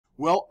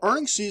Well,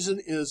 earnings season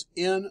is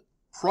in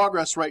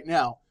progress right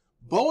now.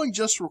 Boeing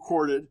just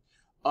recorded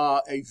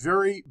a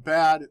very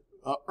bad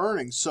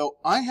earnings, so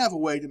I have a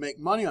way to make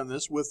money on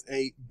this with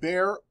a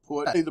bear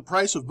put. The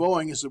price of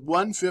Boeing is at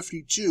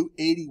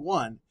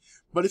 152.81,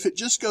 but if it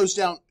just goes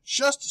down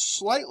just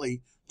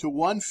slightly to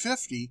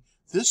 150,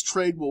 this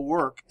trade will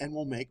work and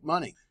will make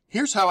money.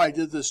 Here's how I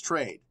did this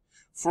trade.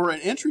 For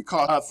an entry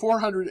cost of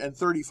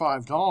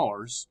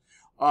 $435,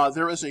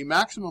 there is a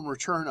maximum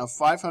return of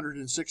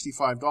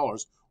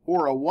 $565,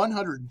 or a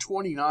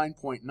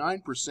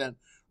 129.9%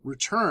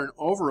 return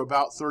over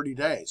about 30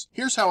 days.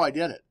 Here's how I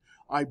did it.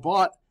 I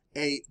bought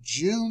a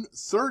June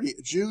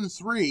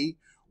 3,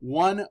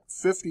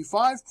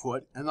 155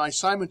 put, and I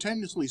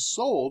simultaneously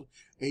sold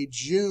a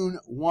June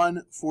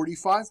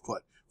 145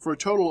 put for a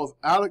total of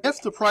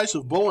if the price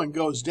of Boeing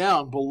goes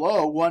down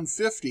below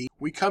 150,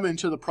 we come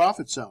into the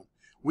profit zone.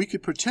 We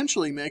could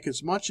potentially make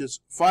as much as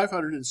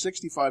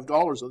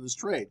 $565 on this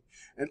trade,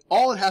 and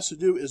all it has to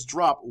do is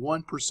drop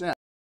 1%.